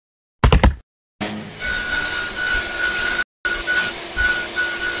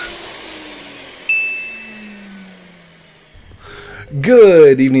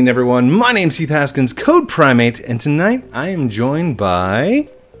Good evening, everyone. My name's Heath Haskins, Code Primate, and tonight I am joined by...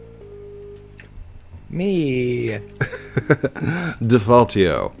 Me.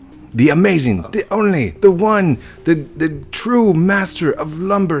 Defaultio. The amazing, the only, the one, the true master of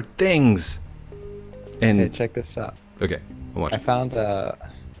lumber things. And Hey, check this out. okay, I'm I watching. found a...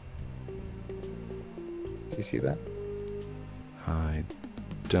 Do you see that? I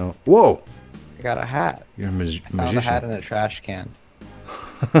don't... Whoa! I got a hat. You're a I magician. found a hat in a trash can.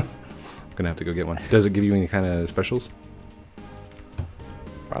 I'm gonna have to go get one. Does it give you any kind of specials?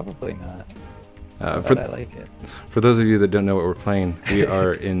 Probably not. For But I like it. those of you that don't know what we're playing, we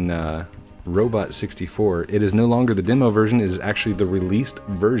are in Robot 64. It is no longer the demo version, it is actually the released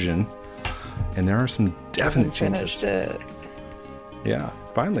version. And there are some definite changes. Finished it. Yeah,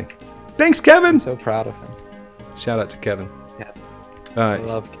 finally. Thanks, Kevin! I'm so proud of him. Shout out to Kevin. Yeah. I Uh,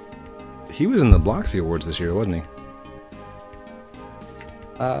 love. he was in the Bloxy Awards this year, wasn't he?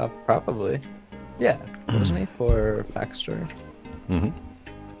 Probably. Yeah. Wasn't he for Factstory? Mm-hmm.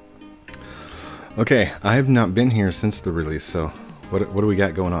 Okay, I have not been here since the release, so what do we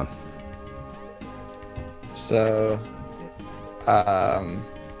got going on? So,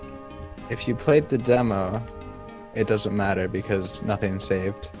 if you played the demo, it doesn't matter because nothing's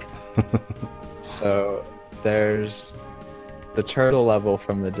saved. So there's the turtle level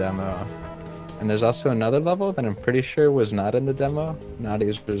from the demo, and there's also another level that I'm pretty sure was not in the demo,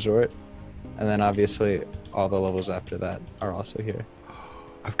 Naughty's Resort, and then obviously all the levels after that are also here.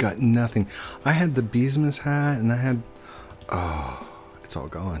 I've got nothing. I had the Beesmas hat, and I had... Oh, it's all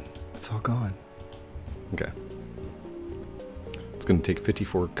gone. It's all gone. Okay. It's going to take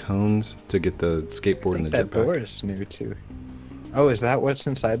 54 cones to get the skateboard and the That door jetpack. is new too. Oh, is that what's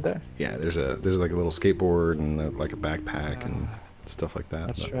inside there? Yeah, there's like a little skateboard and like a backpack and stuff like that.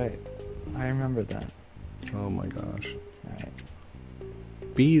 That's but- right. I remember that. Oh my gosh. Alright.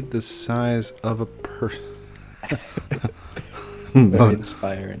 Be the size of a person. Very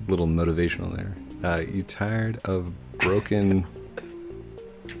inspiring. Little motivational there. You tired of broken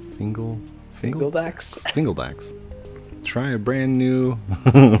Fingal decks? Fingledacks? Try a brand new,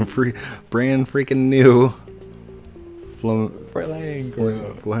 brand freaking new Flying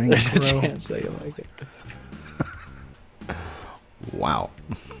Grow. Flying There's a Grow. chance that you like it. Wow.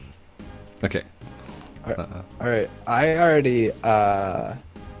 Okay. Alright, I already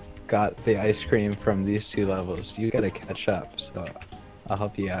got the ice cream from these two levels. You gotta catch up, so I'll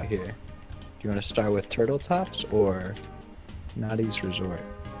help you out here. Do you want to start with Turtle Tops or Naughty's Resort?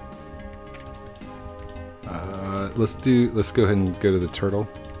 Let's go ahead and go to the turtle.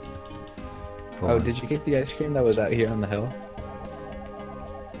 Hold Oh, on. did you get the ice cream that was out here on the hill?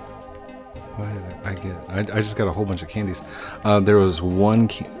 What did I get? I just got a whole bunch of candies. There was one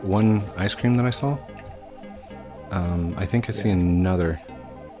ice cream that I saw. I think I see another.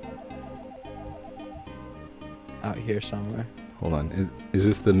 Out here somewhere. Hold on. Is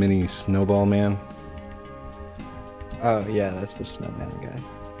this the mini snowball man? Oh yeah, that's the snowman guy.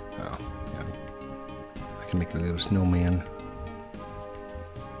 Oh, yeah. I can make a little snowman.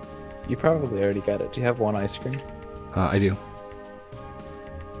 You probably already got it. Do you have one ice cream? I do.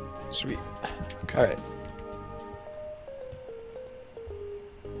 Sweet. Okay. Alright.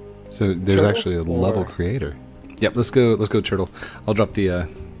 So there's Turtle actually a level or- creator. Yep. Let's go turtle. I'll drop the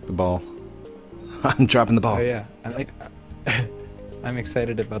ball. I'm dropping the ball. Oh yeah, I'm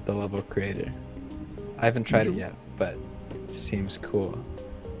excited about the level creator. I haven't tried it yet, but it seems cool.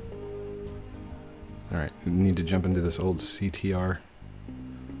 All right. We need to jump into this old CTR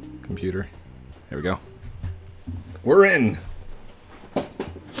computer. There we go. We're in.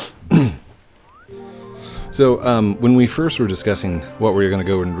 So when we first were discussing what we were going to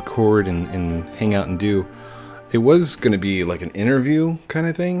go and record and hang out and do, it was going to be like an interview kind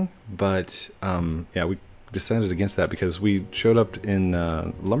of thing, but yeah, we decided against that because we showed up in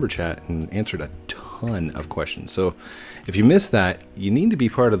Lumber Chat and answered a ton of questions. So if you missed that, you need to be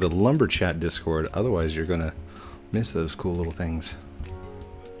part of the Lumber Chat Discord, otherwise you're going to miss those cool little things.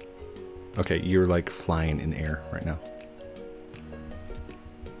 Okay, you're like flying in air right now.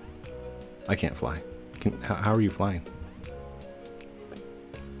 I can't fly. How are you flying?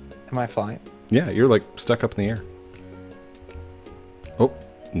 Am I flying? Yeah, you're like stuck up in the air. Oh,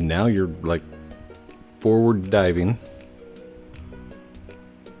 now you're like forward diving.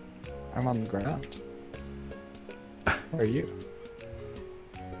 I'm on the ground. Where are you?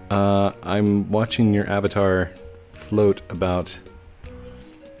 I'm watching your avatar float about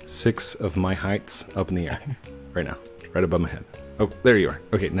 6 of my heights up in the air right now, right above my head. Oh, there you are.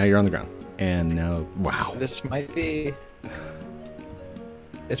 Okay, now you're on the ground. And now, wow. This might be...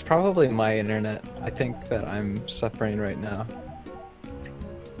 It's probably my internet. I think that I'm suffering right now.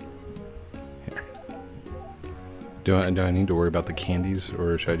 Do I need to worry about the candies,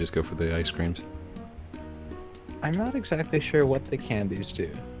 or should I just go for the ice creams? I'm not exactly sure what the candies do.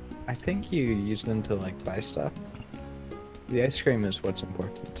 I think you use them to like buy stuff. The ice cream is what's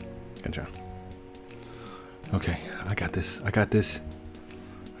important. Gotcha. Okay, I got this. I got this.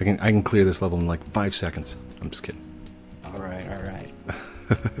 I can clear this level in like 5 seconds. I'm just kidding. All right, all right.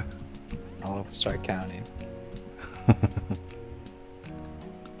 I'll start counting.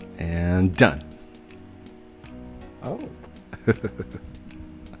 And done. Oh.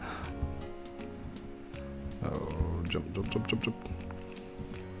 Oh, jump, jump, jump, jump, jump.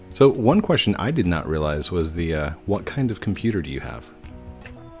 So one question I did not realize was the what kind of computer do you have?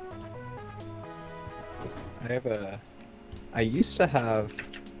 I used to have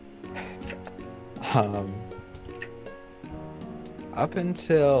up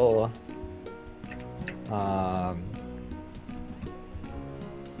until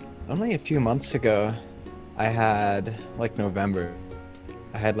only a few months ago, I had like November.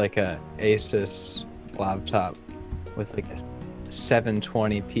 I had like a Asus laptop with like a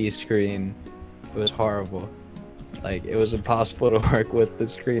 720p screen. It was horrible. Like it was impossible to work with the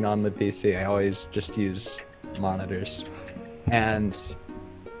screen on the PC. I always just use monitors. And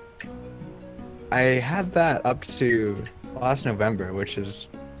I had that up to last November, which is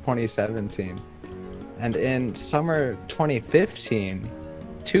 2017. And in summer 2015,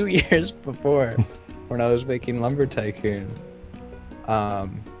 2 years before, when I was making Lumber Tycoon,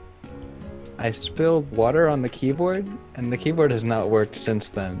 I spilled water on the keyboard, and the keyboard has not worked since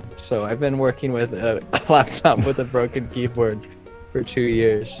then. So I've been working with a laptop with a broken keyboard for 2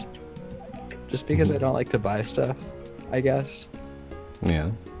 years. Just because I don't like to buy stuff, I guess.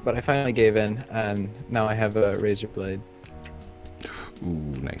 Yeah. But I finally gave in, and now I have a razor blade.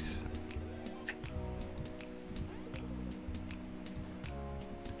 Ooh, nice.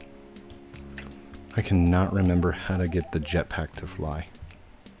 I cannot remember how to get the jetpack to fly.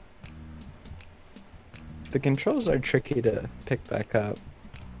 The controls are tricky to pick back up.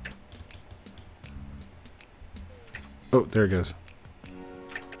 Oh, there it goes.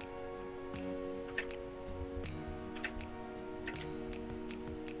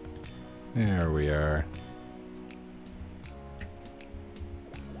 There we are.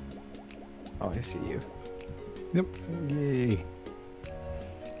 Oh, I see you. Yep. Yay.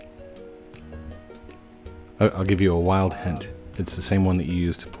 I'll give you a wild hint. It's the same one that you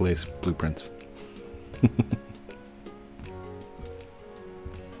use to place blueprints.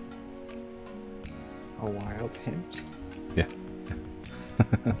 A wild hint? Yeah.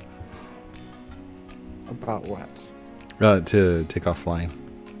 About what? To take off flying.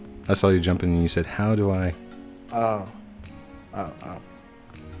 I saw you jumping and you said, how do I... Oh. Oh.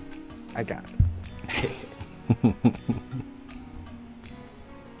 I got it.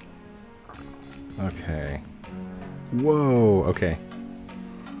 Okay. Whoa, okay.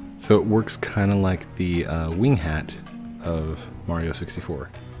 So it works kind of like the wing hat of Mario 64.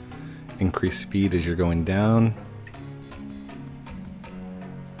 Increase speed as you're going down.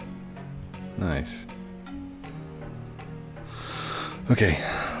 Nice. Okay,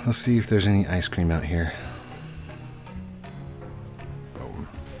 let's see if there's any ice cream out here. Boom.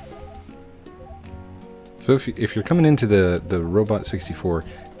 So if you're coming into the Robot 64,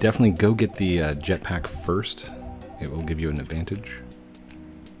 definitely go get the jetpack first. It will give you an advantage.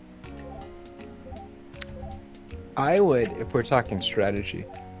 I would, if we're talking strategy,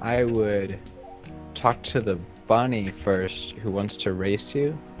 I would talk to the bunny first who wants to race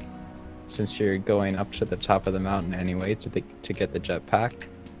you, since you're going up to the top of the mountain anyway to get the jetpack.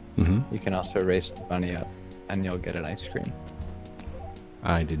 Mm-hmm. You can also race the bunny up, and you'll get an ice cream.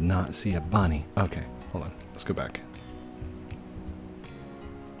 I did not see a bunny. Okay, hold on. Let's go back.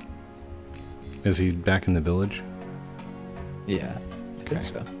 Is he back in the village? Yeah, I Okay. think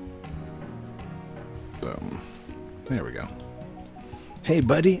so. Boom. There we go. Hey,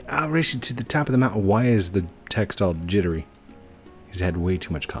 buddy, I'll race you to the top of the mountain. Why is the text all jittery? He's had way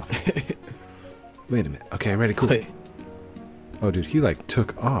too much coffee. Wait a minute. Okay, ready, cool. Wait, Oh, dude, he like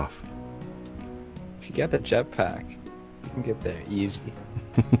took off. if you get the jetpack, you can get there easy.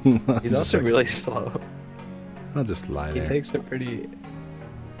 I'll He's just also like- really slow. I'll just lie He there. takes a pretty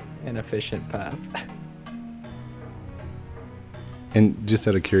inefficient path. And just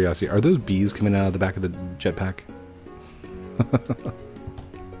out of curiosity, are those bees coming out of the back of the jetpack?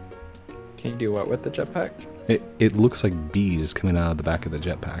 Can you do what with the jetpack? It looks like bees coming out of the back of the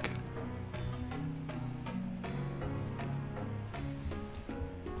jetpack.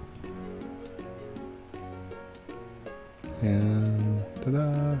 And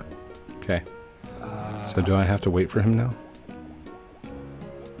ta-da! Okay. So do I have to wait for him now?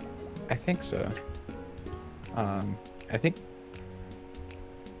 I think so. I think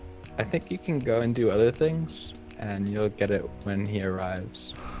you can go and do other things, and you'll get it when he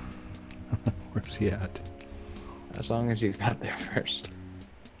arrives. Where's he at? As long as you got there first.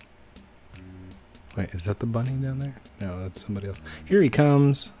 Wait, is that the bunny down there? No, that's somebody else. Here he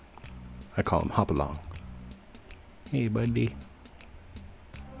comes. I call him Hop Along. Hey, buddy.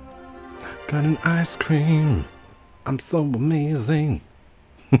 Got an ice cream. I'm so amazing.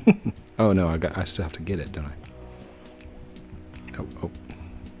 Oh no, I still have to get it, don't I? Oh.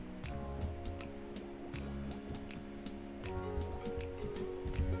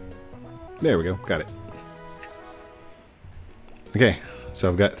 There we go, got it. Okay, so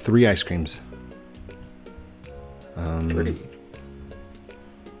I've got 3 ice creams. 3.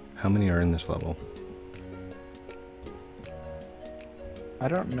 How many are in this level? I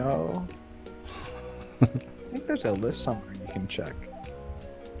don't know. I think there's a list somewhere you can check.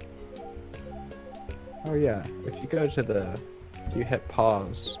 Oh yeah, if you go to if you hit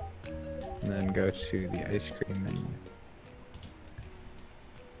pause, and then go to the ice cream menu.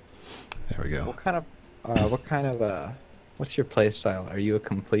 There we go. What's your play style? Are you a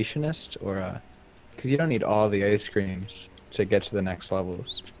completionist or because you don't need all the ice creams to get to the next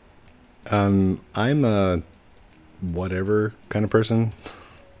levels. I'm a whatever kind of person.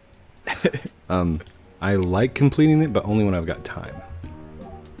 I like completing it, but only when I've got time.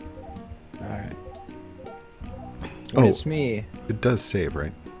 Alright. Oh, It's me. It does save,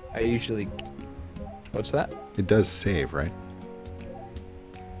 right? I usually... What's that? It does save, right?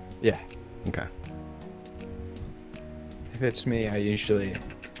 Yeah. Okay. If it's me, I usually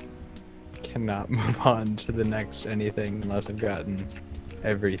cannot move on to the next anything unless I've gotten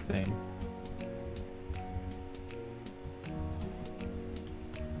everything.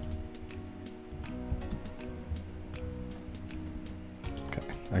 Okay.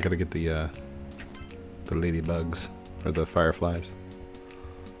 I gotta get the ladybugs or the fireflies.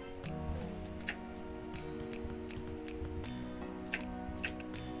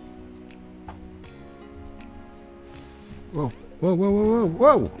 Whoa! Whoa! Whoa! Whoa! Whoa!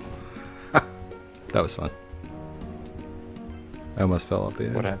 Whoa! That was fun. I almost fell off the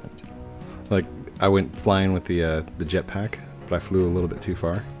edge. What happened? Like, I went flying with the jetpack, but I flew a little bit too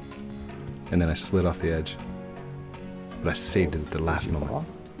far, and then I slid off the edge. But I saved it at the last moment.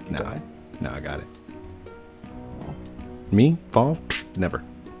 No, no, I got it. Me? Fall? Never.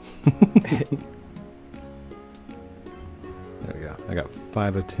 There we go. I got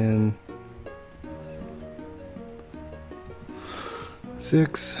 5 of 10.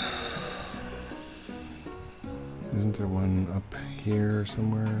 6. Isn't there one up here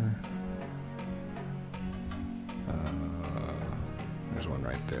somewhere? There's one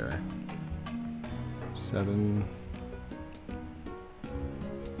right there. 7.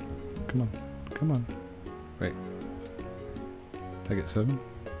 Come on. Come on. Wait. Did I get 7?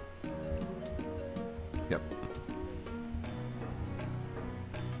 Yep.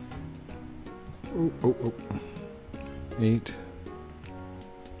 Oh, oh, oh. 8.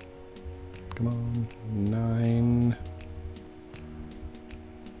 Come on. 9.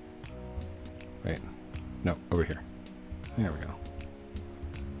 Wait. No, over here. There we go.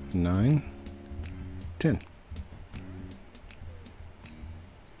 9. 10.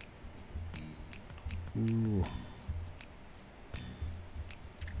 Ooh.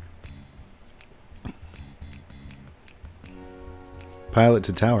 Pilot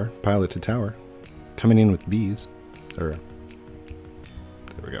to tower. Pilot to tower. Coming in with bees. Or, there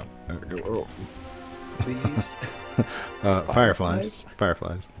we go. There we go. Oh. Please. Fireflies.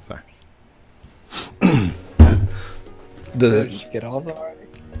 Fireflies. Sorry. Did you get all of them already?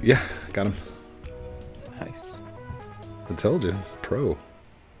 Yeah, got him. Nice. I told you. Pro.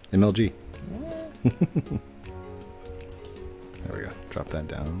 MLG. There we go. Drop that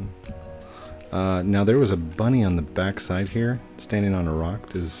down. Now there was a bunny on the back side here, standing on a rock.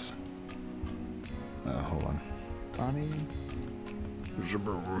 Does... hold on. Bunny.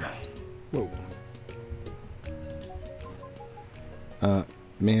 Whoa.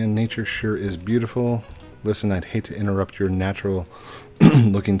 Man, nature sure is beautiful. Listen, I'd hate to interrupt your natural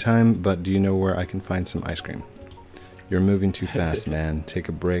looking time, but do you know where I can find some ice cream? You're moving too fast, man. Take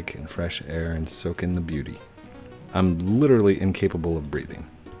a break and fresh air and soak in the beauty. I'm literally incapable of breathing.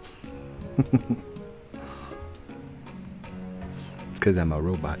 It's because I'm a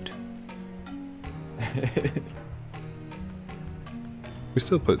robot. We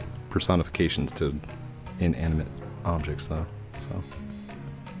still put personifications to inanimate objects, though. So,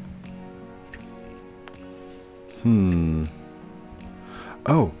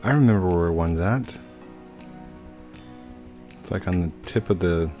 oh, I remember where one's at. It's like on the tip of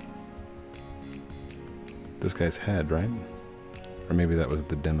the this guy's head, right? Or maybe that was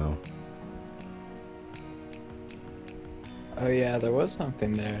the demo. Oh yeah, there was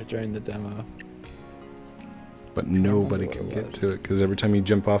something there during the demo. But nobody could get to it because every time you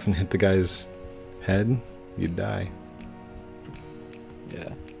jump off and hit the guy's head, you'd die.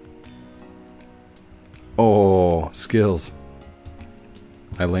 Yeah. Oh, skills.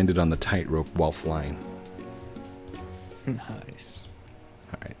 I landed on the tightrope while flying. Nice.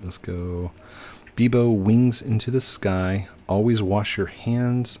 Alright, let's go. Bebo, wings into the sky. Always wash your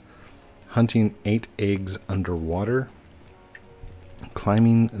hands. Hunting 8 eggs underwater.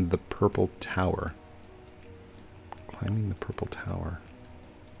 Climbing the purple tower. Climbing the purple tower.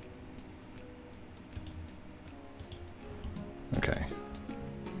 Okay.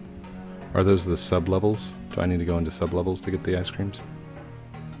 Are those the sub-levels? Do I need to go into sub-levels to get the ice creams?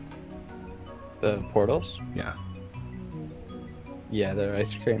 The portals? Yeah. Yeah, there are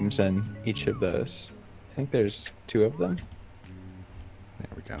ice creams in each of those. I think there's 2 of them. There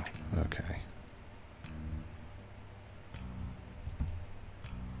we go. Okay.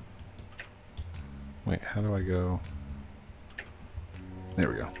 Wait, how do I go? There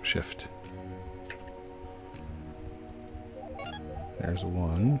we go. Shift. There's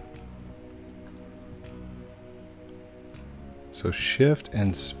 1. So shift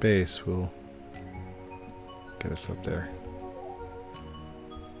and space will get us up there.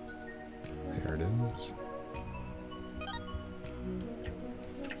 There it is.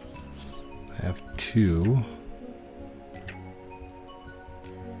 I have 2.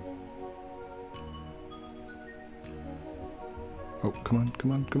 Oh, come on,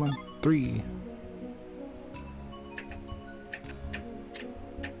 come on, come on. 3.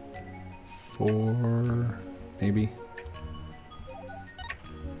 4, maybe.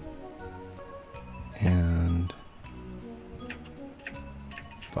 And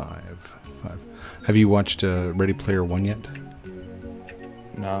 5. Have you watched Ready Player One yet?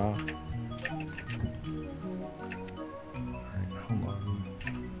 No. Alright, hold on.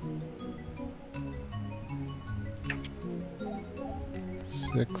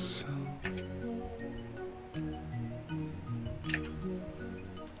 6.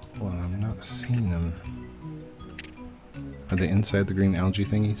 Well, I'm not seeing them. Are they inside the green algae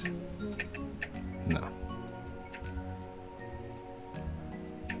thingies? No.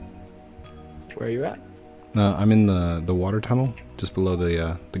 Where are you at? No, I'm in the water tunnel, just below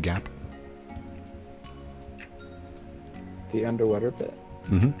the gap. The underwater bit?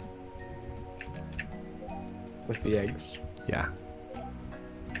 Mm-hmm. With the eggs? Yeah.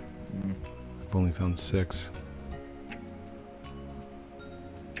 Mm. I've only found 6.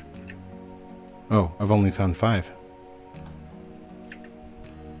 Oh, I've only found 5.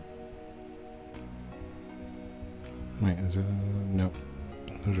 Wait, is it? Nope.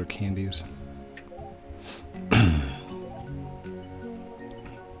 Those are candies.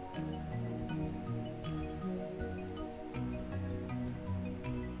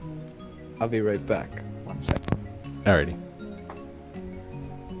 I'll be right back. 1 second. Alrighty.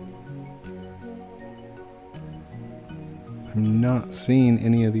 I'm not seeing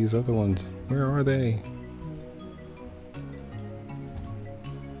any of these other ones. Where are they?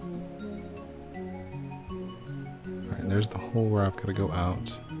 Alright, there's the hole where I've got to go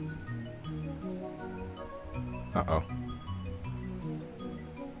out. Uh-oh.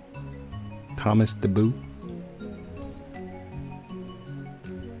 Thomas the Boo.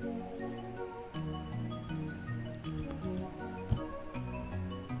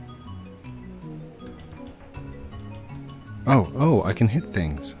 Oh, I can hit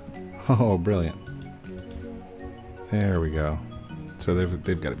things. Oh, brilliant. There we go. So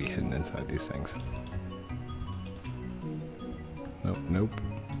they've got to be hidden inside these things. Nope, nope.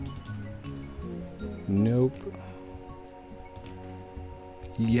 Nope.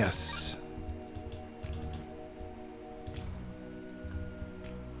 Yes.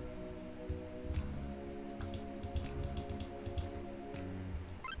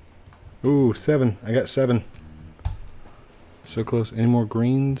 Ooh, 7. I got 7. So close. Any more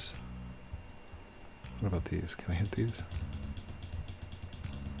greens? What about these? Can I hit these?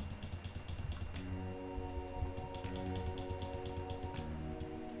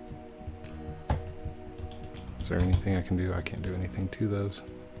 Is there anything I can do? I can't do anything to those.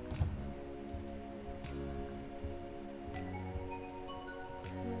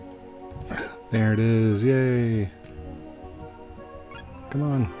 There it is. Yay. Come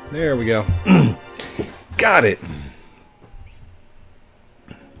on. There we go. Got it.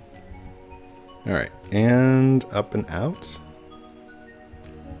 All right. And up and out.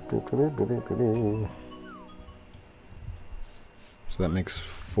 So that makes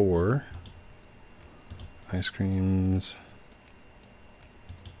 4. Ice creams.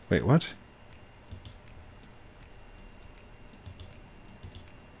 Wait, what?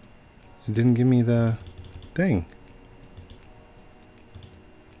 It didn't give me the thing.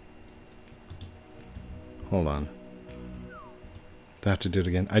 Hold on. Do I have to do it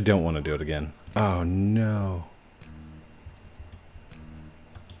again? I don't want to do it again. Oh, no.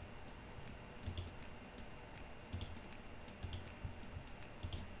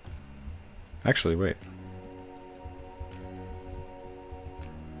 Actually, wait.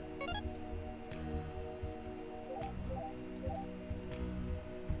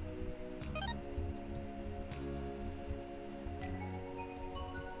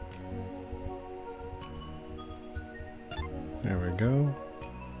 There we go.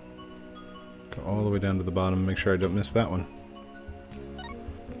 Go all the way down to the bottom, make sure I don't miss that one.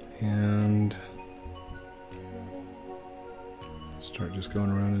 And start just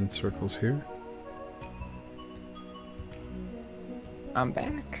going around in circles here. I'm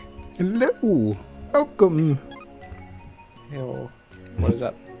back. Hello! Welcome! Hello. What is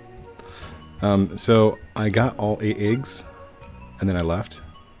up? So I got all 8 eggs, and then I left,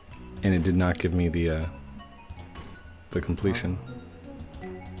 and it did not give me the completion.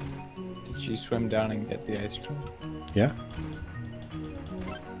 Did you swim down and get the ice cream? Yeah?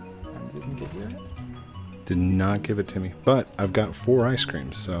 And didn't give you it? Did not give it to me. But I've got 4 ice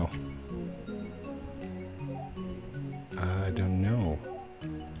creams, so I don't know.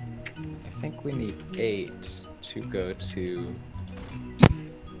 I think we need 8 to go to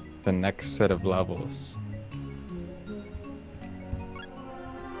the next set of levels.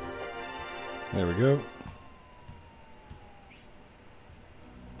 There we go.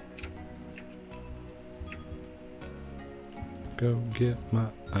 Go get my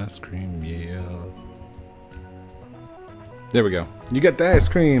ice cream, yeah. There we go. You got the ice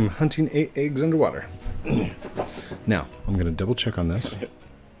cream. Hunting 8 eggs underwater. Now, I'm going to double check on this.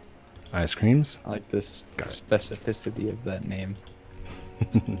 Ice creams. I like this Got it. specificity of that name.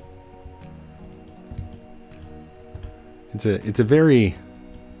 It's a very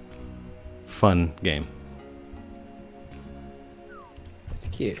fun game. It's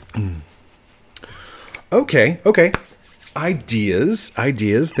cute. Okay. Ideas.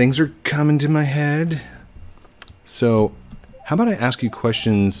 Things are coming to my head. So, how about I ask you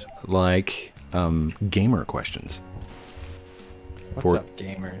questions like gamer questions? What's up,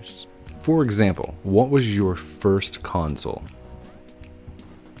 gamers? For example, what was your first console?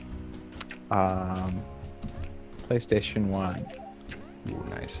 PlayStation 1. Ooh,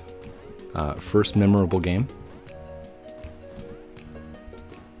 nice. First memorable game?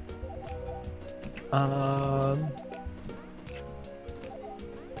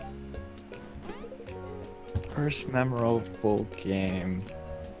 First memorable game.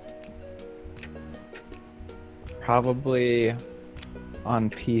 Probably on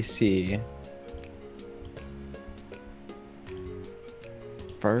PC.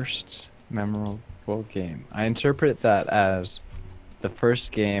 First memorable game. I interpret that as the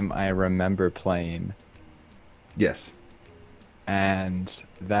first game I remember playing. Yes. And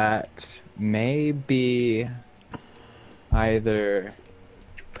that may be either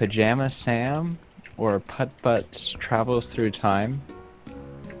Pajama Sam or Putt Putt Travels Through Time.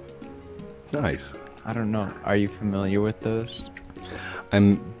 Nice. I don't know. Are you familiar with those?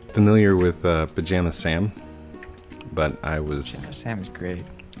 I'm familiar with Pajama Sam, but Pajama Sam is great.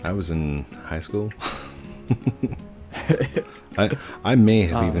 I was in high school. I may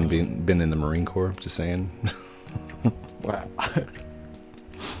have even been in the Marine Corps, just saying. Wow.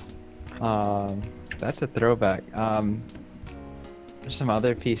 That's a throwback. There's some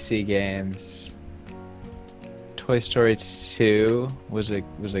other PC games. Toy Story 2 was a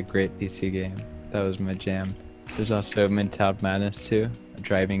great PC game. That was my jam. There's also Midtown Madness 2, a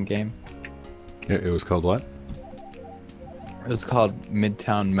driving game. It was called what? It was called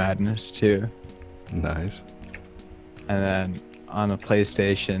Midtown Madness 2. Nice. And then on the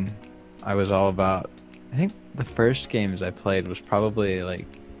PlayStation, I was all about... I think the first games I played was probably like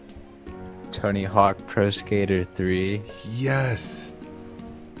Tony Hawk Pro Skater 3. Yes.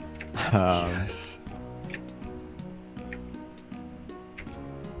 Yes.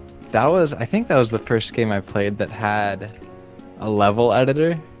 I think that was the first game I played that had a level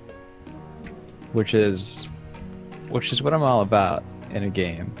editor, which is what I'm all about in a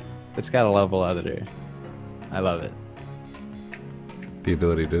game. It's got a level editor. I love it. The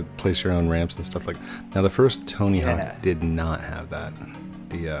ability to place your own ramps and stuff like. Now, the first Tony Hawk did not have that.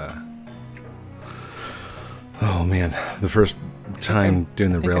 Oh man, the first time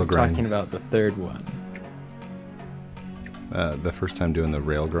doing the rail grind. Talking about the third one. The first time doing the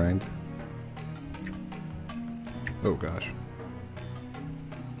rail grind. Oh gosh.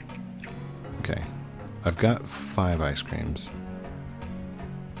 Okay. I've got 5 ice creams.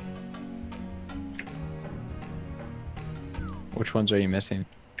 Which ones are you missing?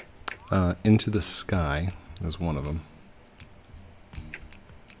 Into the Sky is one of them.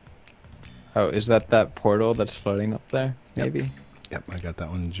 Oh, is that portal that's floating up there? Maybe? Yep, I got that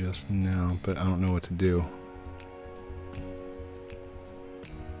one just now, but I don't know what to do.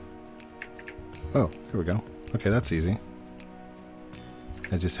 Oh, here we go. Okay, that's easy.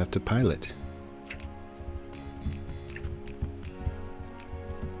 I just have to pilot.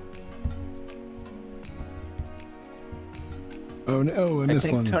 Oh no, I missed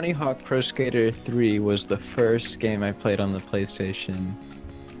one. I think Tony Hawk Pro Skater 3 was the first game I played on the PlayStation,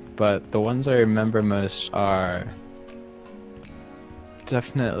 but the ones I remember most are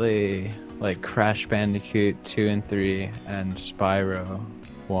definitely like Crash Bandicoot 2 and 3 and Spyro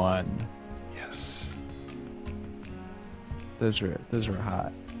 1. Yes. Those were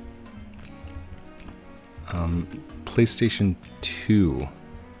hot. PlayStation 2.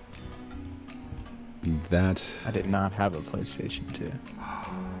 That... I did not have a PlayStation 2.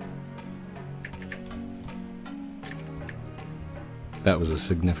 That was a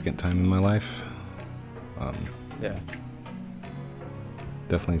significant time in my life. Yeah.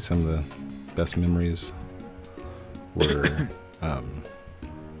 Definitely some of the best memories were...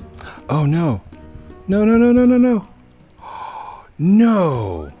 Oh no! No, no, no, no, no, no!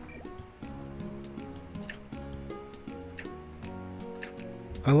 No!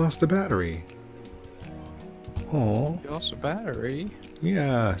 I lost the battery. Oh. You lost a battery?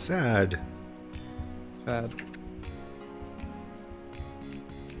 Yeah, sad. Sad.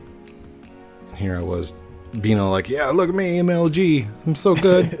 And here I was being all like, yeah, look at me, MLG. I'm so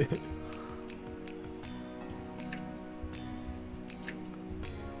good.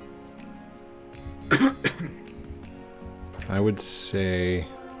 I would say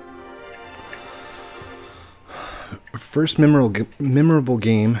first memorable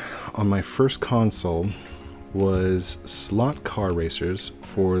game on my first console was Slot Car Racers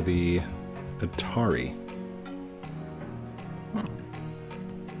for the Atari.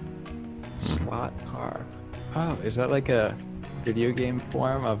 Slot car. Oh, is that like a video game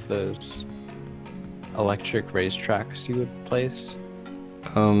form of those electric racetracks you would place?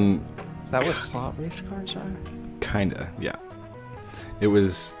 Is that what slot race cars are? Kinda, yeah. It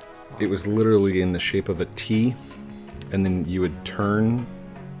was literally in the shape of a T, and then you would turn,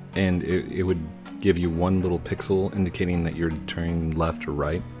 and it would give you one little pixel indicating that you're turning left or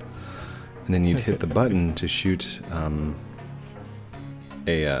right, and then you'd hit the button to shoot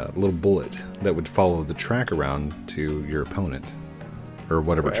a little bullet that would follow the track around to your opponent, or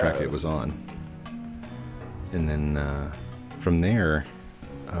whatever track it was on. And then from there,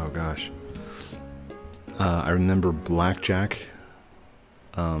 oh gosh, I remember Blackjack.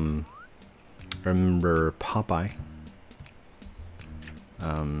 I remember Popeye.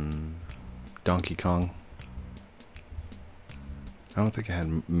 Donkey Kong. I don't think I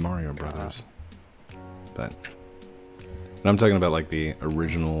had Mario Brothers, but I'm talking about like the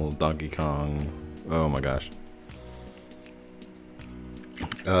original Donkey Kong. Oh my gosh.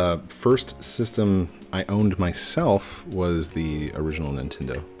 First system I owned myself was the original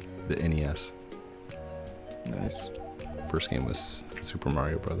Nintendo, the NES. Nice. First game was Super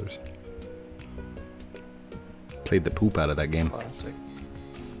Mario Brothers. Played the poop out of that game. Classic.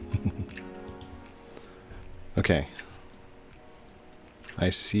 Okay. I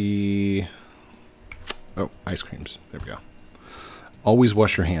see... Oh, ice creams. There we go. Always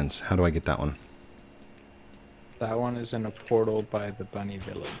wash your hands. How do I get that one? That one is in a portal by the Bunny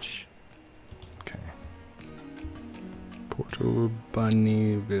Village. Okay. Portal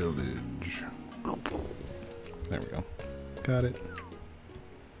Bunny Village. There we go. Got it.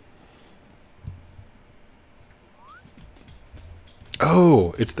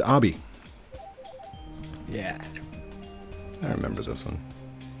 Oh, it's the obby. Yeah. I remember this one.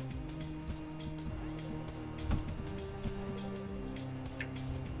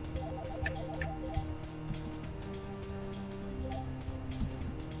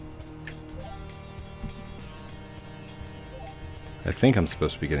 I think I'm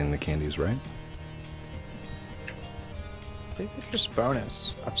supposed to be getting the candies, right? I think they're just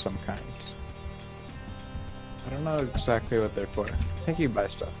bonus of some kind. I don't know exactly what they're for. I think you buy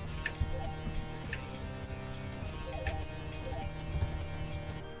stuff.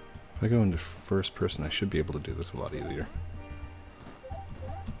 If I go into first person, I should be able to do this a lot easier.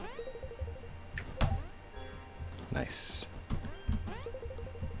 Nice.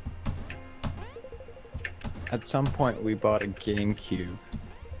 At some point, we bought a GameCube.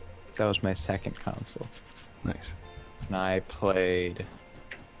 That was my second console. Nice. and I played.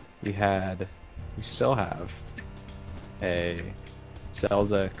 We still have a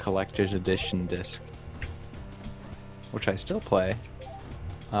Zelda Collector's Edition disc, which I still play.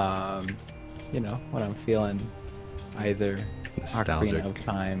 You know, when I'm feeling either Nostalgic. Ocarina of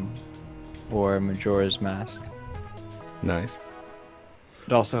Time or Majora's Mask. Nice.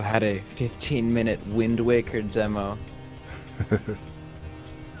 It also had a 15-minute Wind Waker demo. It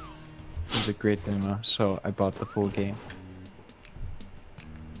was a great demo, so I bought the full game.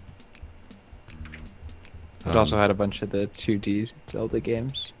 It also had a bunch of the 2D Zelda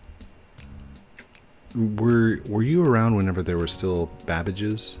games. Were you around whenever there were still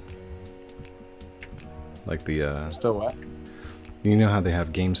Babbages? Like the Still what? you know how they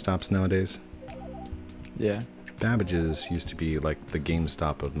have GameStops nowadays? Yeah. Babbages used to be like the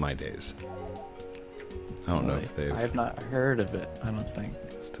GameStop of my days. I don't know if they've... I have not heard of it, I don't think.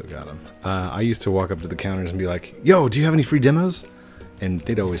 Still got them. I used to walk up to the counters and be like, "Yo, do you have any free demos?" And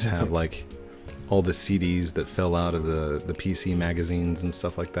they'd always have like all the CDs that fell out of the PC magazines and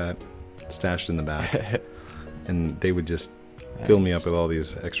stuff like that stashed in the back. And they would just fill me up with all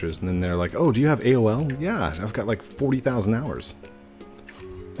these extras. And then they're like, "Oh, do you have AOL?" "Yeah, I've got like 40,000 hours."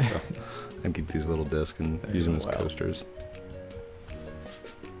 So I'd get these little discs and use them as coasters.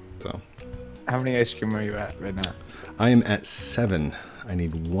 So. How many ice cream are you at right now? I am at 7. I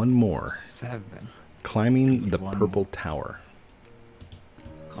need one more. 7. Climbing the purple tower.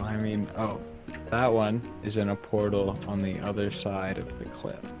 Climbing. Oh, that one is in a portal on the other side of the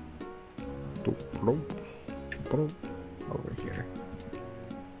cliff. Over here.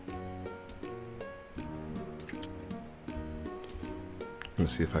 Let me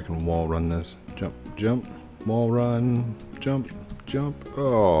see if I can wall run this. Jump, jump, wall run, jump, jump.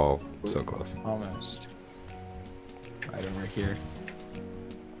 Oh, so close. Almost. Right over here.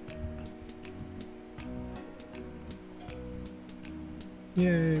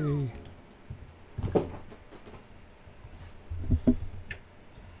 Yay.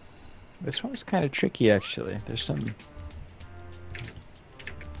 This one's kind of tricky, actually. There's some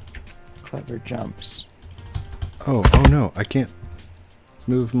clever jumps. Oh no, I can't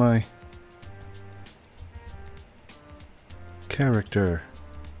move my character.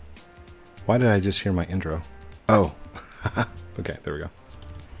 Why did I just hear my intro? Oh. Okay, there we go.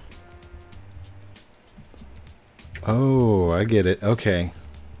 Oh, I get it. Okay.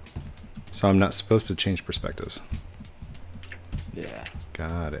 So I'm not supposed to change perspectives. Yeah.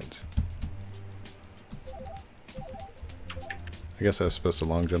 Got it. I guess I was supposed to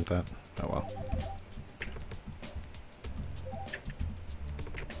long jump that. Oh well.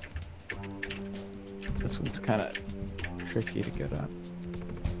 This one's kind of tricky to get up.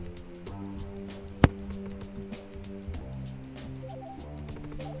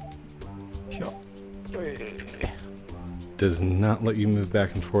 Does not let you move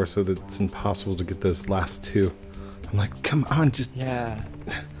back and forth, so that it's impossible to get those last two. I'm like, come on, just... Yeah.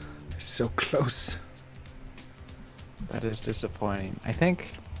 So close. That is disappointing. I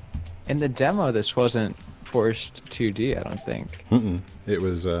think in the demo this wasn't forced 2D, I don't think. It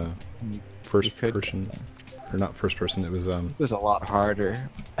was first person. Or not first person, it was... It was a lot harder.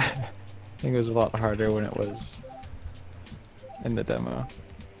 I think it was a lot harder when it was in the demo.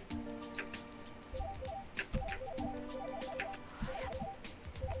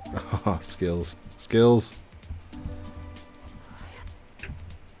 Oh, skills. Skills.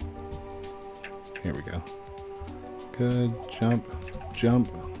 Here we go. Good. Jump. Jump.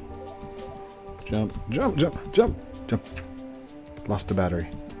 Jump. Jump. Jump. Jump. Jump. Lost the battery.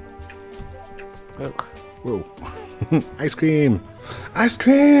 Look. Whoa. Ice cream. Ice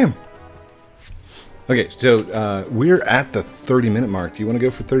cream. Okay, so we're at the 30-minute mark. Do you want to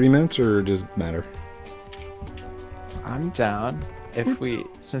go for 30 minutes or does it matter? I'm down. If we,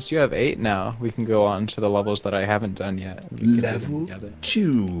 since you have 8 now, we can go on to the levels that I haven't done yet. Level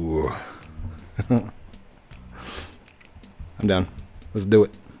 2. I'm down. Let's do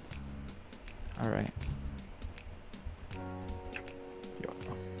it. All right.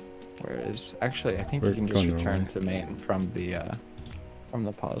 Where is? Actually, I think you can just return to main from the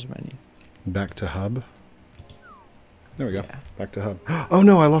pause menu. Back to hub. There we go. Yeah. Back to hub. Oh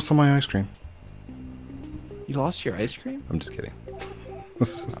no! I lost all my ice cream. You lost your ice cream? I'm just kidding.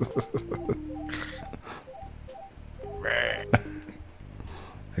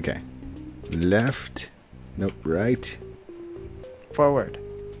 Okay. Left. Nope. Right. Forward.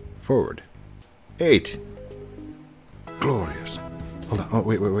 Forward. 8. Glorious. Hold on. Oh,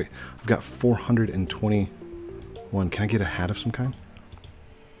 wait. I've got 421. Can I get a hat of some kind?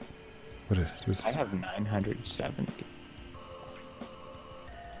 What is this? I have 970.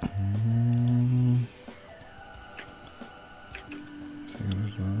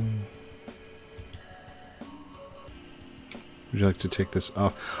 Would you like to take this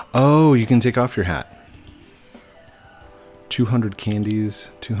off? Oh, you can take off your hat. 200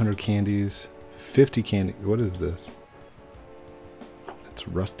 candies, 200 candies, 50 candy. What is this? It's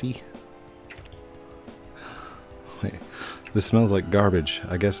rusty. Wait, this smells like garbage.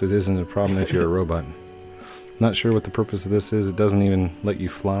 I guess it isn't a problem if you're a robot. Not sure what the purpose of this is. It doesn't even let you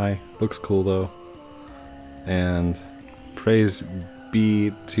fly. Looks cool though. And praise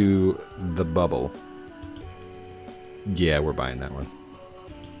be to the bubble. Yeah, we're buying that one.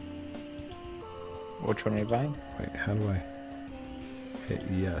 Which one are you buying? Wait, how do I hit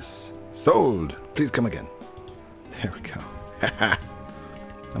yes? Sold! Please come again. There we go.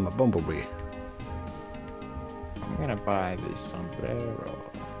 I'm a bumblebee. I'm gonna buy the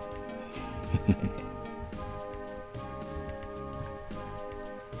sombrero.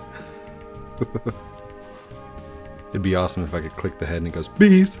 It'd be awesome if I could click the head and it goes,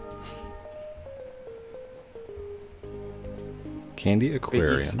 bees! Candy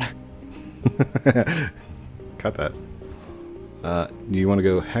aquarium. Got that. Do you want to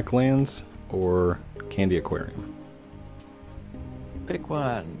go Hecklands or Candy Aquarium? Pick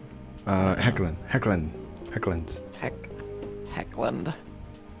one. Hecklands. Heckland.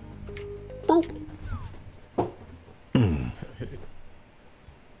 Boop.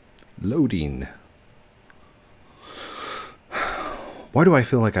 Loading. Why do I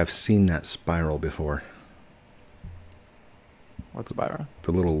feel like I've seen that spiral before? What's spiral?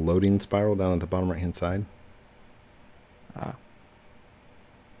 The little loading spiral down at the bottom right hand side.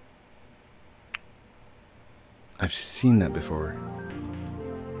 I've seen that before.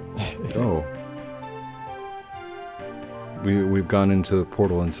 Oh. We've gone into the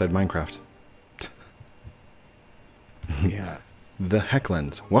portal inside Minecraft. Yeah. The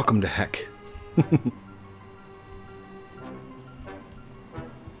Hecklands. Welcome to Heck.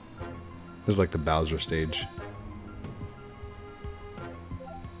 This is like the Bowser stage.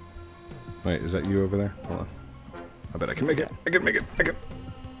 Wait, is that you over there? Hold on. I bet I can make it. I can make it. I can.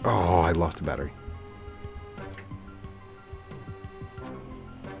 Oh, I lost a battery.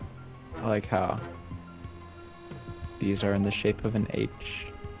 I like how these are in the shape of an H.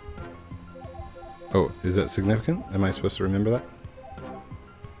 Oh, is that significant? Am I supposed to remember that?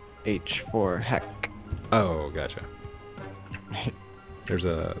 H for heck. Oh, gotcha. There's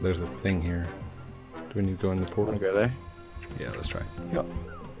a thing here. Do we need to go in the portal? Wanna go there? Yeah, let's try. Yep.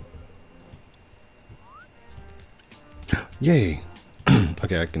 Yay!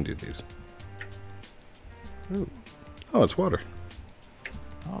 Okay, I can do these. Ooh. Oh, it's water.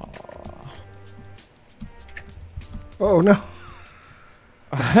 Oh. Oh no!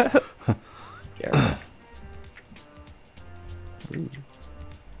 Yeah.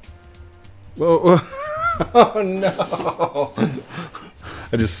 Whoa, whoa. Oh no!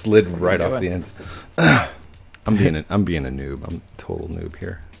 I just slid right off the end. I'm being a noob. I'm a total noob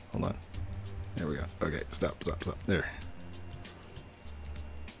here. Hold on. There we go. Okay, stop. There.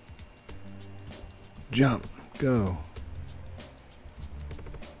 Jump. Go.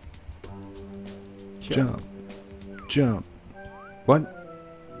 Jump. What?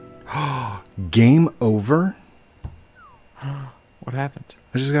 Game over? What happened?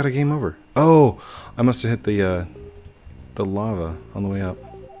 I just got a game over. Oh, I must have hit the lava on the way up.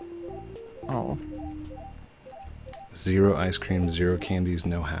 Oh. 0 ice cream, 0 candies,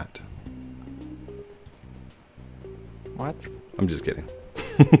 no hat. What? I'm just kidding.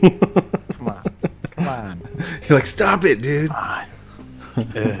 Come on. You're like, stop it, dude. Come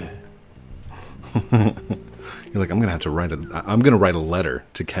on. You're like, I'm gonna write a letter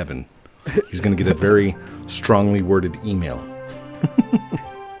to Kevin. He's gonna get a very strongly worded email.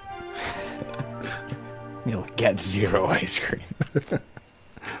 You'll get 0 ice cream.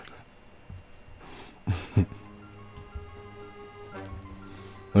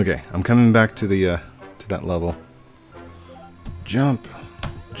 Okay, I'm coming back to the to that level. Jump.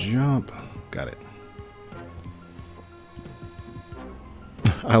 Got it.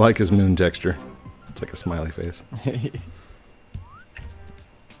 I like his moon texture. It's like a smiley face. Here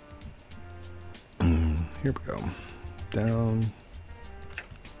we go. Down.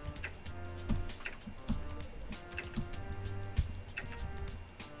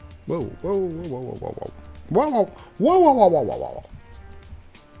 Whoa.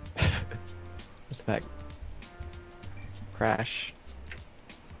 What's that? Crash.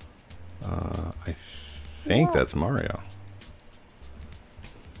 I think that's Mario.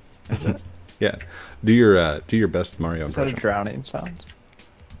 Is it? Yeah. Do your best Mario Is that impression. a drowning sound?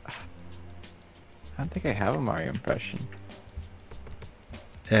 I don't think I have a Mario impression.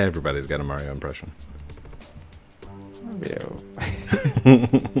 Everybody's got a Mario impression. Mario.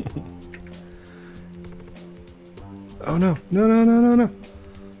 Oh no. No, no, no, no, no.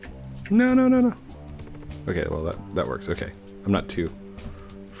 No, no, no, no. Okay, well that works. Okay. I'm not too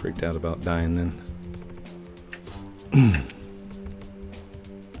freaked out about dying then.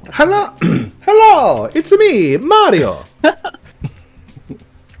 Hello! Hello! It's me, Mario! That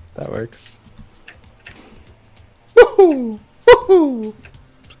works. Woohoo! Woohoo!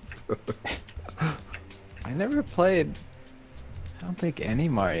 I never played, I don't think, any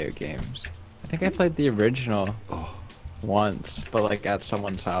Mario games. I think I played the original once, but like at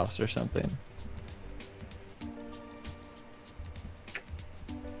someone's house or something.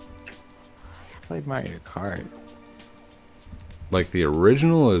 I played Mario Kart. Like the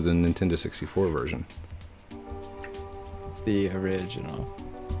original or the Nintendo 64 version? The original.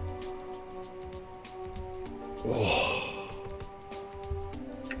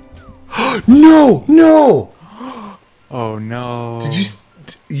 No! No! Oh no. Did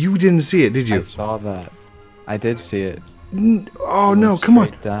you didn't see it, did you? I saw that. I did see it. Oh no, come on.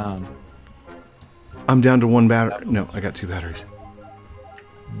 Straight down. I'm down to one battery. No, I got 2 batteries.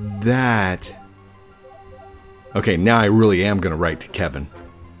 That. Okay, now I really am going to write to Kevin.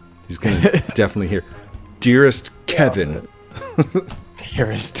 He's going to definitely hear. Dearest Kevin.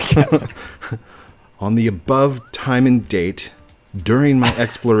 Dearest Kevin. On the above time and date, during my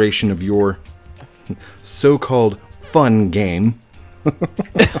exploration of your so-called fun game.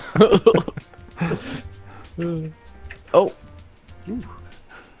 Oh.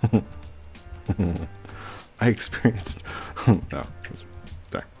 I experienced. No.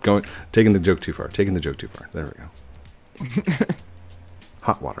 Sorry. Taking the joke too far. Taking the joke too far. There we go.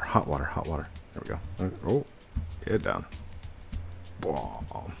 Hot water, hot water, hot water. There we go. Oh, get down. Boom.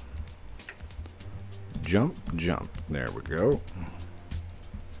 Jump, jump. There we go.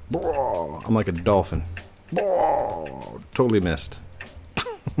 Boom. I'm like a dolphin. Boom. Totally missed.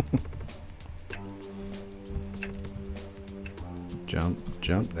 Jump,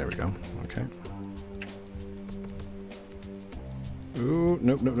 jump. There we go. Okay. Ooh,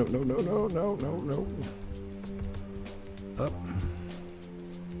 nope, nope, nope, no, no, no, no, no, no. Up.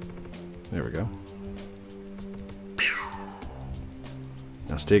 There we go.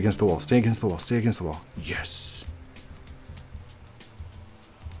 Now stay against the wall, stay against the wall, stay against the wall. Yes.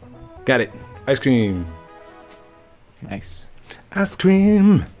 Got it. Ice cream. Nice. Ice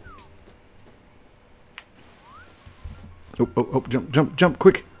cream. Oh, oh, oh, jump, jump, jump,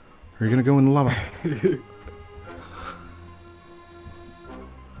 quick. Or you're gonna go in the lava.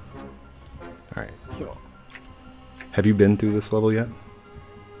 Alright. Have you been through this level yet?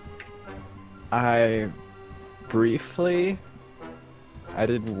 I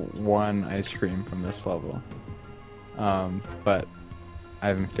did one ice cream from this level. But I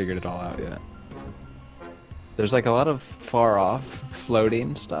haven't figured it all out yet. There's like a lot of far off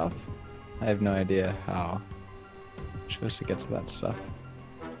floating stuff. I have no idea how I'm supposed to get to that stuff.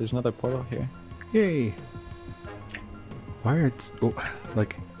 There's another portal here. Yay! Why are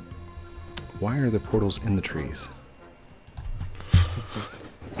why are the portals in the trees?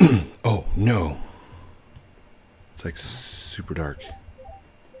 Oh no! It's like super dark.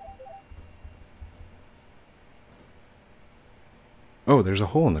 Oh, there's a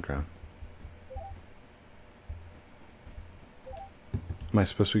hole in the ground. Am I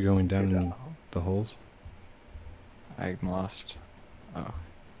supposed to be going down in the holes? I'm lost. Oh.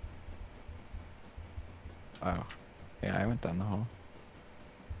 Oh. Yeah, I went down the hole.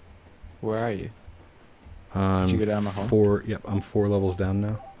 Where are you? Did you go down the hole? Yep, I'm 4 levels down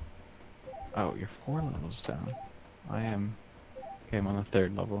now. Oh, you're 4 levels down. I am... Okay, I'm on the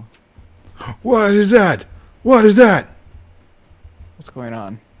 3rd level. What is that? What is that? What's going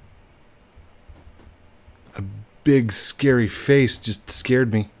on? A big scary face just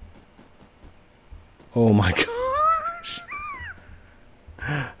scared me. Oh my gosh.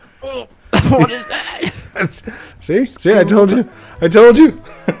 What is that? See? See, I told you. I told you.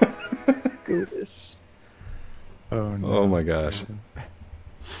 Goodness. Oh no. Oh my gosh.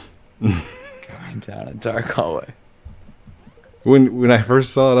 Going down a dark hallway. When I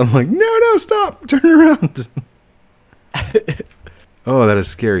first saw it, I'm like, no, stop, turn around. Oh, that is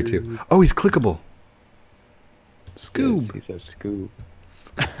scary too. Oh, he's clickable. Scoob. Yes, he says Scoob.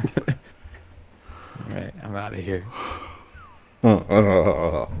 Alright, I'm out of here.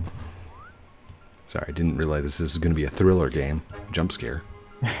 Sorry, I didn't realize this is going to be a thriller game. Jump scare.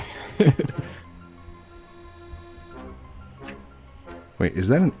 Wait, is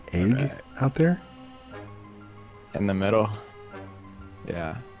that an egg out there? In the middle.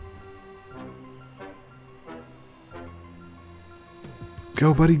 Yeah.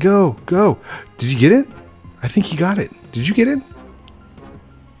 Go, buddy, go, go. Did you get it? I think he got it. Did you get it?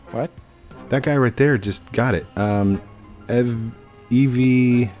 What? That guy right there just got it.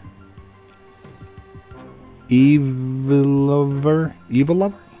 Evie Lover? Evil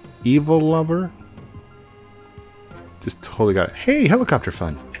Lover? Just totally got it. Hey, helicopter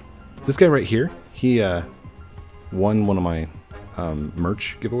fun. This guy right here, he won one of my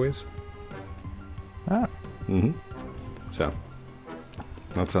merch giveaways. Ah. Mm-hmm. So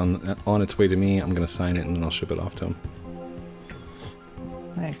that's on its way to me. I'm gonna sign it and then I'll ship it off to him.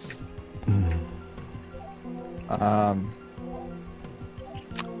 Nice.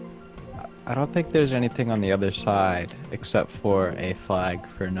 I don't think there's anything on the other side except for a flag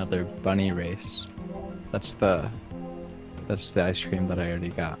for another bunny race. That's the ice cream that I already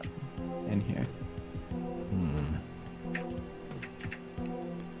got in here.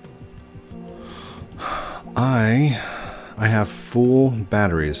 I have full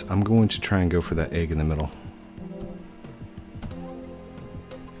batteries. I'm going to try and go for that egg in the middle.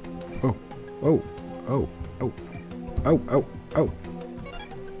 Oh, oh, oh, oh, oh, oh, oh.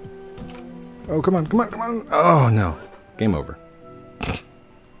 Oh, come on, come on, come on. Oh, no. Game over.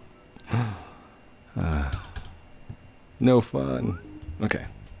 No fun. Okay.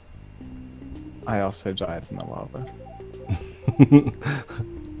 I also died in the lava.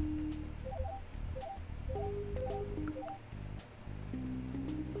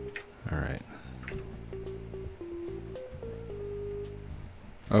 All right.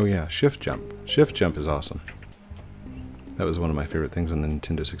 Oh, yeah. Shift jump. Shift jump is awesome. That was one of my favorite things on the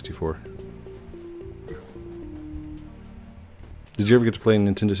Nintendo 64. Did you ever get to play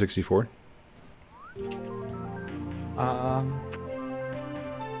Nintendo 64? I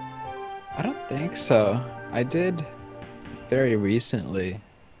don't think so. I did very recently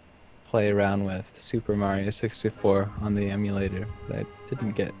play around with Super Mario 64 on the emulator, but I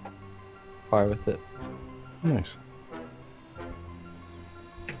didn't get far with it. Nice.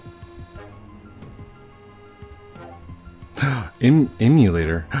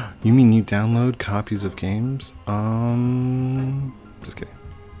 Emulator? You mean you download copies of games? Just kidding.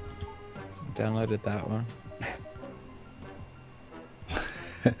 Downloaded that one.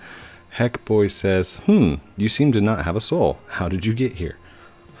 Heck Boy says, you seem to not have a soul. How did you get here?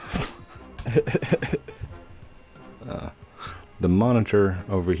 The monitor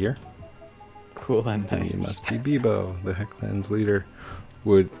over here. Cool and nice. You must be Bebo. The Hecklands leader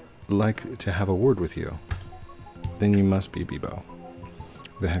would like to have a word with you. Then you must be Bebo.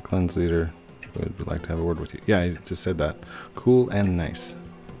 The Hecklands leader would like to have a word with you. Yeah, I just said that. Cool and nice.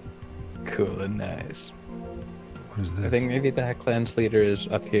 Cool and nice. What is this? I think maybe the Hecklands leader is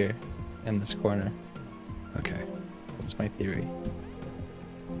up here in this corner. Okay. That's my theory.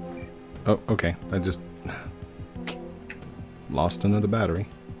 Oh, okay. I just lost another battery.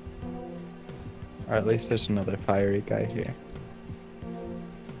 Or at least there's another fiery guy here.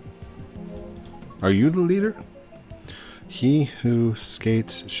 Are you the leader? He who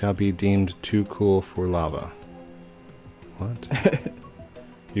skates shall be deemed too cool for lava. What?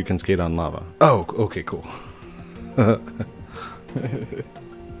 You can skate on lava. Oh, okay, cool. Oh,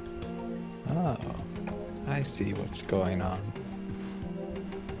 I see what's going on.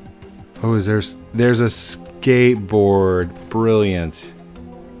 Oh, there's a skateboard. Brilliant.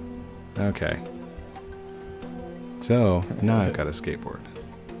 Okay. So, now I've got a skateboard.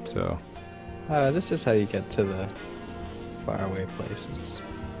 So. This is how you get to the faraway places.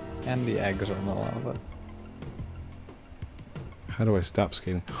 And the eggs on the lava. How do I stop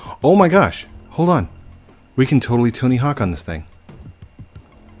skating? Oh my gosh! Hold on. We can totally Tony Hawk on this thing.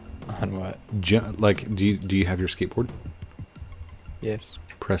 On what? Like, do you have your skateboard? Yes.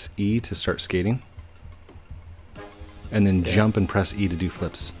 Press E to start skating. And then jump and press E to do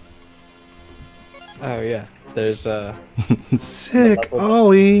flips. Oh yeah. There's a sick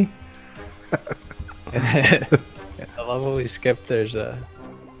ollie. In the level we skipped, there's a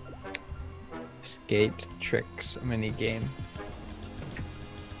skate tricks mini game.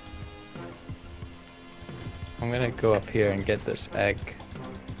 I'm gonna go up here and get this egg.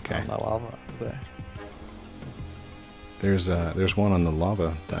 Okay. On the lava up there. There's one on the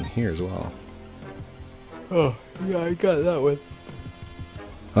lava down here as well. Oh yeah, I got that one.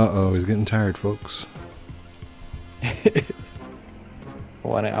 Uh-oh, he's getting tired, folks. I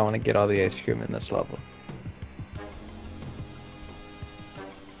wanna get all the ice cream in this level.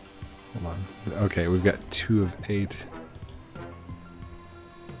 Hold on. Okay, we've got 2 of 8.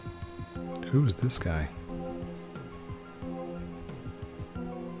 Who's this guy?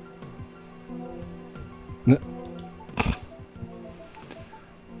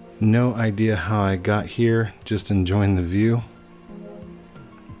 No idea how I got here, just enjoying the view.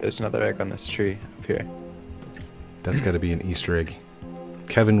 There's another egg on this tree up here. That's got to be an Easter egg.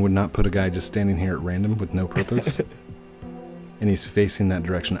 Kevin would not put a guy just standing here at random with no purpose. And he's facing that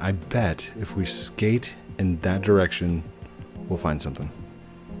direction. I bet if we skate in that direction, we'll find something.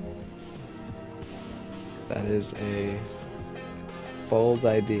 That is a bold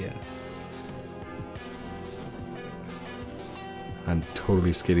idea. I'm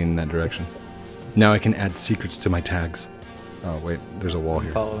totally skating in that direction. Now I can add secrets to my tags. Oh, wait. There's a wall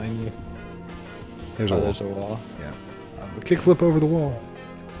here. Following you. There's a wall. There's a wall. Yeah. Kickflip over the wall.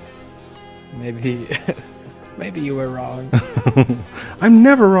 Maybe... Maybe you were wrong. I'm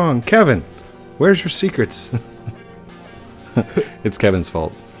never wrong. Kevin, where's your secrets? It's Kevin's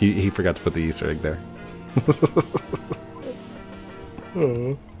fault. He forgot to put the Easter egg there.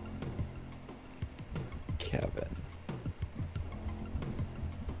 Oh. Kevin.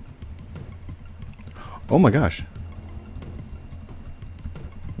 Oh my gosh.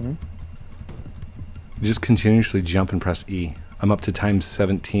 Hmm? Just continuously jump and press E. I'm up to times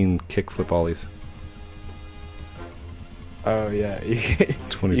 17 kickflip ollies. Oh yeah,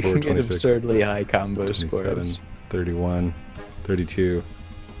 24, you can get 26, absurdly high combo 27, scores. 31, 32,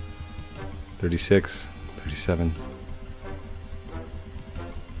 36, 37.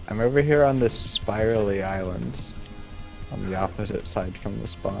 I'm over here on this spirally island, on the opposite side from the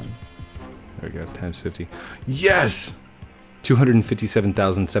spawn. There we go, times 50. Yes!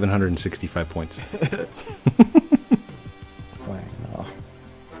 257,765 points. Why no?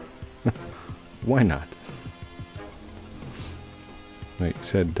 Why not? Wait, you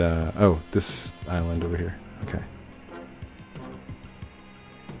said, oh, this island over here. Okay.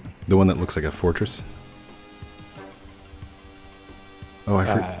 The one that looks like a fortress? Oh,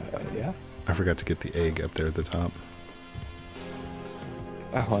 Yeah. I forgot to get the egg up there at the top.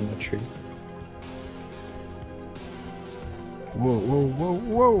 Oh, on the tree. Whoa, whoa, whoa,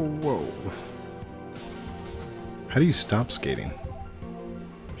 whoa, whoa. How do you stop skating?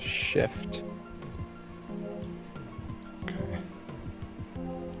 Shift. Okay.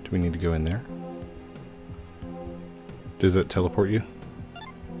 Do we need to go in there? Does that teleport you?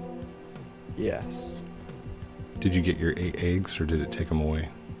 Yes. Did you get your 8 eggs or did it take them away?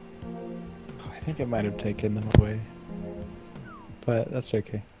 I think it might have taken them away. But that's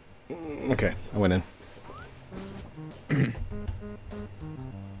okay. Okay, I went in.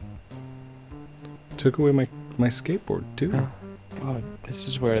 Took away my skateboard too. Oh, this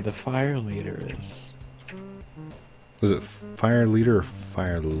is where the fire leader is. Was it Fire Leader or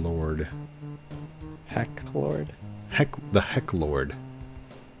Fire Lord? Heck Lord? The Heck Lord.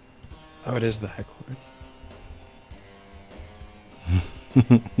 Oh, it is the Heck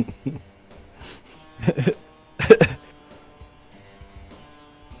Lord.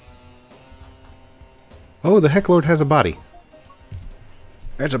 Oh, the Heck Lord has a body.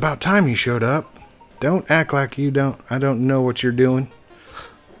 It's about time you showed up. Don't act like you don't. I don't know what you're doing.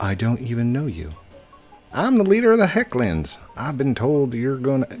 I don't even know you. I'm the leader of the Hecklands. I've been told you're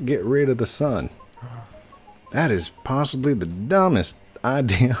going to get rid of the sun. That is possibly the dumbest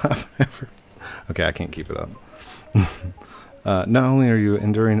idea I've ever... Okay, I can't keep it up. Not only are you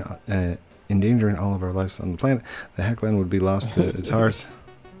endangering all of our lives on the planet, the Heckland would be lost to its hearts.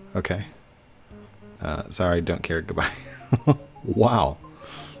 Okay. Sorry, don't care. Goodbye. Wow.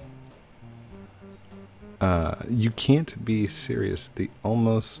 You can't be serious.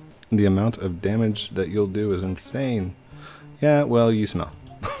 The amount of damage that you'll do is insane. Yeah, well, you smell.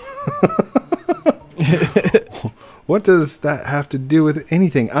 What does that have to do with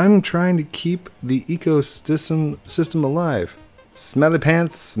anything? I'm trying to keep the ecosystem alive. Smelly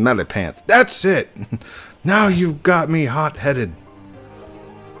pants, smelly pants. That's it. Now you've got me hot-headed.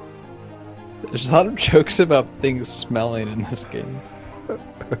 There's a lot of jokes about things smelling in this game.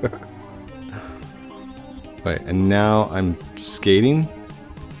 Wait, and now I'm skating?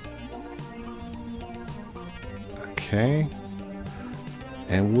 Okay.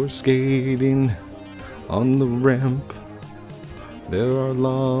 And we're skating on the ramp. There are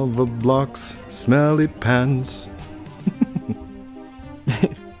lava blocks, smelly pants.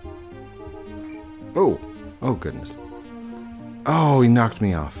 Oh, oh goodness. Oh, he knocked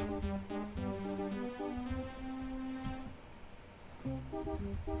me off.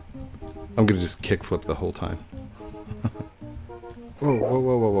 I'm gonna just kickflip the whole time. Whoa, whoa,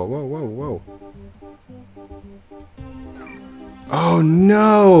 whoa, whoa, whoa, whoa, whoa, whoa. Oh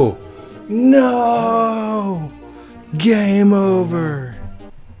no! No! Game over!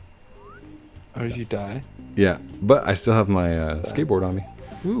 Oh, did you die? Yeah, but I still have my skateboard on me.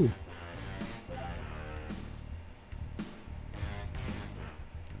 Woo!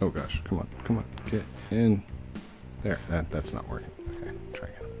 Oh gosh, come on, get in. There, that's not working. Okay, try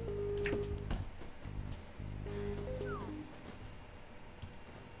again.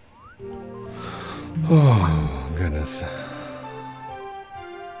 Oh, goodness.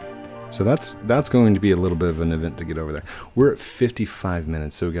 So that's going to be a little bit of an event to get over there. We're at 55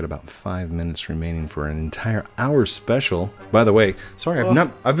 minutes, so we got about 5 minutes remaining for an entire hour special. By the way, sorry, I've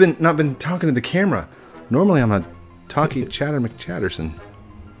not been talking to the camera. Normally I'm a talky chatter McChatterson.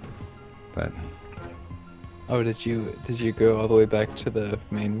 But oh, did you go all the way back to the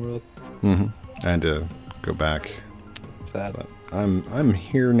main world? I had to go back. Sad. But I'm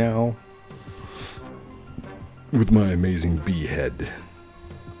here now with my amazing bee head.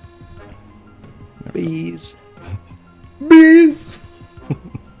 Bees. Bees.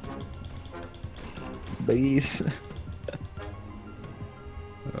 Bees.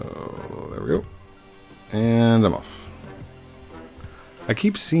 Oh, there we go. And I'm off. I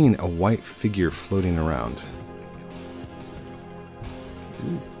keep seeing a white figure floating around.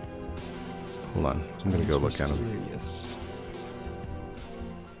 Ooh. Hold on. I'm going to go look at him.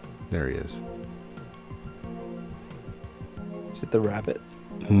 There he is. Is it the rabbit?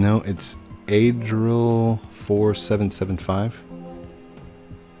 No, it's Adriel 4775.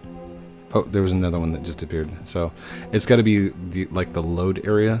 Oh, there was another one that just appeared. So it's got to be like the load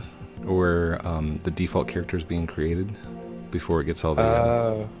area where the default character is being created before it gets all the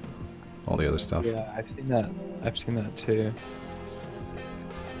other stuff. Yeah, I've seen that. I've seen that too.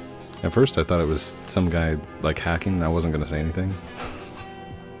 At first, I thought it was some guy like hacking. I wasn't gonna say anything.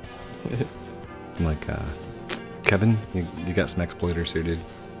 I'm like, Kevin, you got some exploiters here, dude.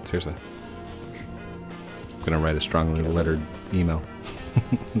 Seriously. I'm gonna write a strongly lettered email.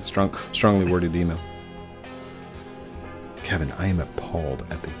 Strongly worded email. Kevin, I am appalled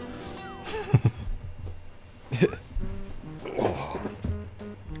at the...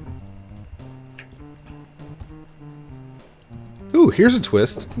 Ooh, here's a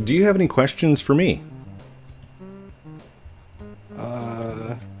twist. Do you have any questions for me?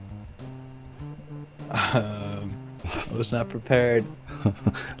 I was not prepared.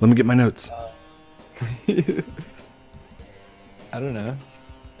 Let me get my notes. I don't know.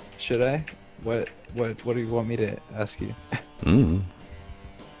 Should I? What do you want me to ask you?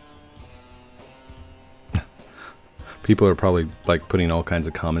 People are probably like putting all kinds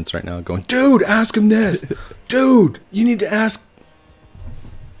of comments right now going, dude, ask him this. Dude, you need to ask.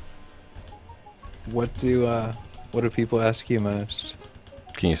 What do people ask you most?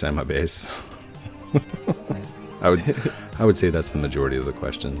 Can you sign my base? I would say that's the majority of the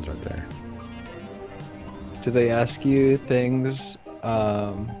questions right there. Do they ask you things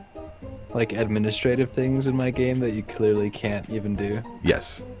like administrative things in my game that you clearly can't even do?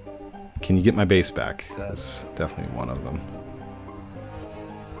 Yes. Can you get my base back? That's definitely one of them.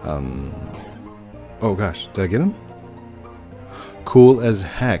 Oh gosh, did I get him? Cool as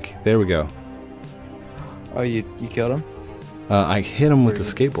heck. There we go. Oh, you killed him? I hit him with the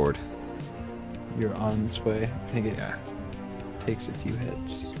skateboard. You're on its way. I think it takes a few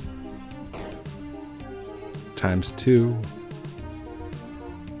hits. ×2.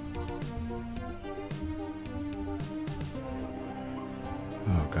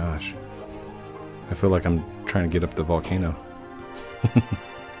 Oh gosh. I feel like I'm trying to get up the volcano.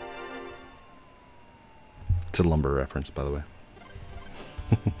 It's a lumber reference, by the way.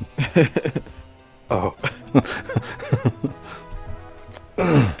 Oh.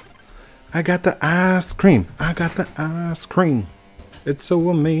 I got the ice cream. I got the ice cream. It's so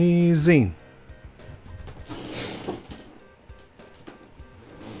amazing.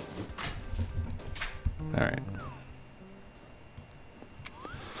 All right.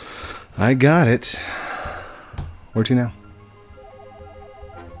 I got it. Where to now?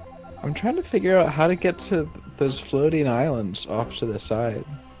 I'm trying to figure out how to get to those floating islands off to the side.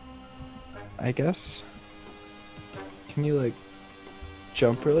 I guess. Can you like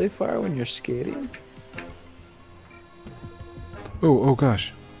jump really far when you're skating? Oh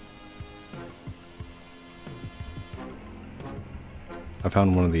gosh. I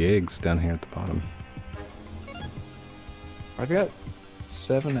found one of the eggs down here at the bottom. I've got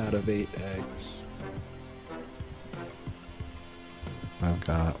 7 out of 8 eggs. I've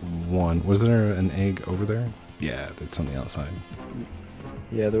got 1. Was there an egg over there? Yeah, that's on the outside.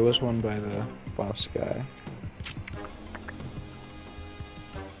 Yeah, there was one by the boss guy.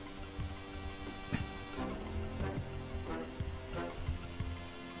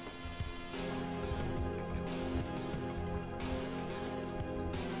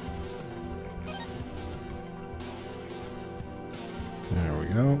 There we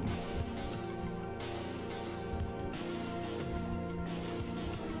go.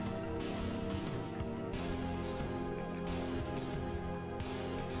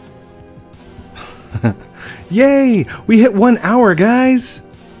 Yay! We hit 1 hour, guys!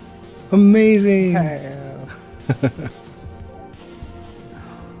 Amazing. Hell.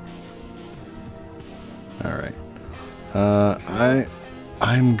 All right.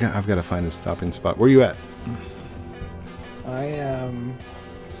 I've got to find a stopping spot. Where are you at? I am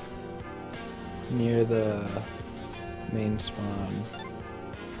near the main spawn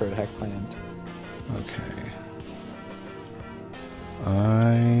for Heckland. Okay.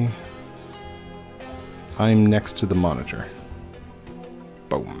 I'm next to the monitor.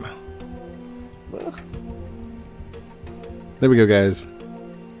 Boom. Ugh. There we go, guys.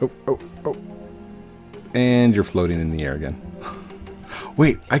 Oh. And you're floating in the air again.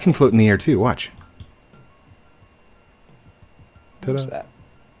 Wait, I can float in the air too. Watch. What's that?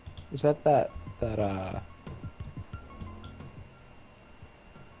 Is that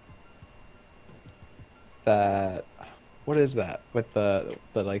what is that with the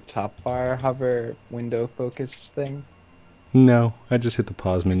like top bar hover window focus thing? No, I just hit the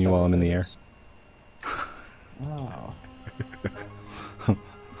pause menu while I'm in the air. Oh.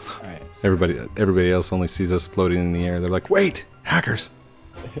 Alright. Everybody else only sees us floating in the air. They're like, wait, hackers.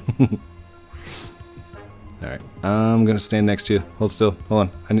 Alright, I'm gonna stand next to you. Hold still. Hold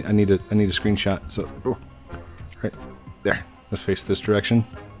on. I need a screenshot. So, right there. Let's face this direction.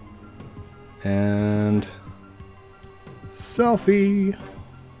 And selfie.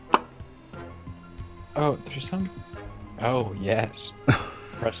 Oh, there's some. Oh yes.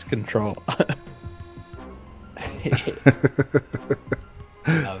 Press control.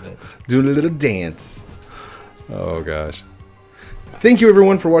 Love it. Doing a little dance. Oh gosh. Thank you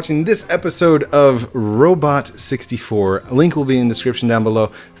everyone for watching this episode of Robot 64. A link will be in the description down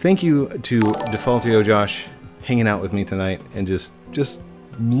below. Thank you to Defaultio Josh hanging out with me tonight and just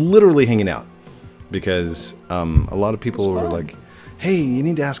literally hanging out, because a lot of people were like, hey, you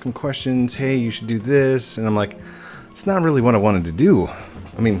need to ask him questions, hey, you should do this, and I'm like, it's not really what I wanted to do.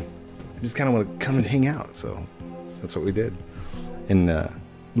 I mean, I just kind of want to come and hang out, so that's what we did. And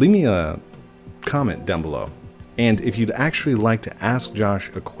leave me a comment down below. And if you'd actually like to ask Josh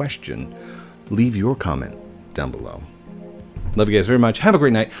a question, leave your comment down below. Love you guys very much. Have a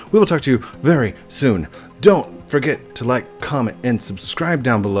great night. We will talk to you very soon. Don't forget to like, comment, and subscribe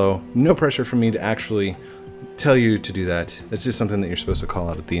down below. No pressure for me to actually tell you to do that. It's just something that you're supposed to call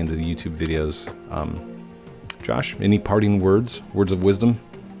out at the end of the YouTube videos. Josh, any parting words? Words of wisdom?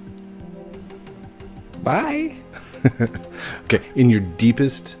 Bye. Okay, in your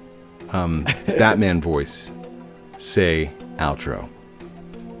deepest Batman voice, say outro.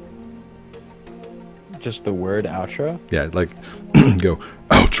 Just the word outro? Yeah, like, go,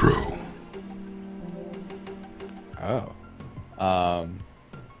 outro. Oh.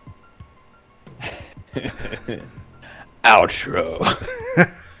 Outro.